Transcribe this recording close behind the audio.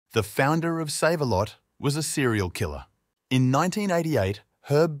The founder of Save-A-Lot was a serial killer. In 1988,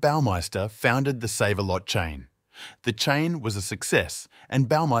 Herb Baumeister founded the Save-A-Lot chain. The chain was a success, and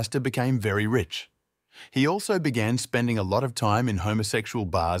Baumeister became very rich. He also began spending a lot of time in homosexual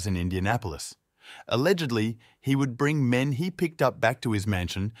bars in Indianapolis. Allegedly, he would bring men he picked up back to his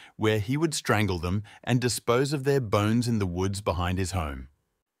mansion, where he would strangle them and dispose of their bones in the woods behind his home.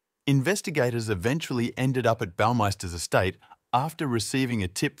 Investigators eventually ended up at Baumeister's estate after receiving a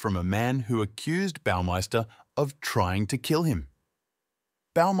tip from a man who accused Baumeister of trying to kill him.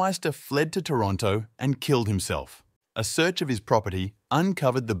 Baumeister fled to Toronto and killed himself. A search of his property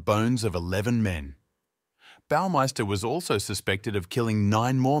uncovered the bones of 11 men. Baumeister was also suspected of killing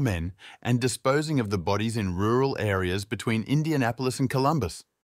 9 more men and disposing of the bodies in rural areas between Indianapolis and Columbus.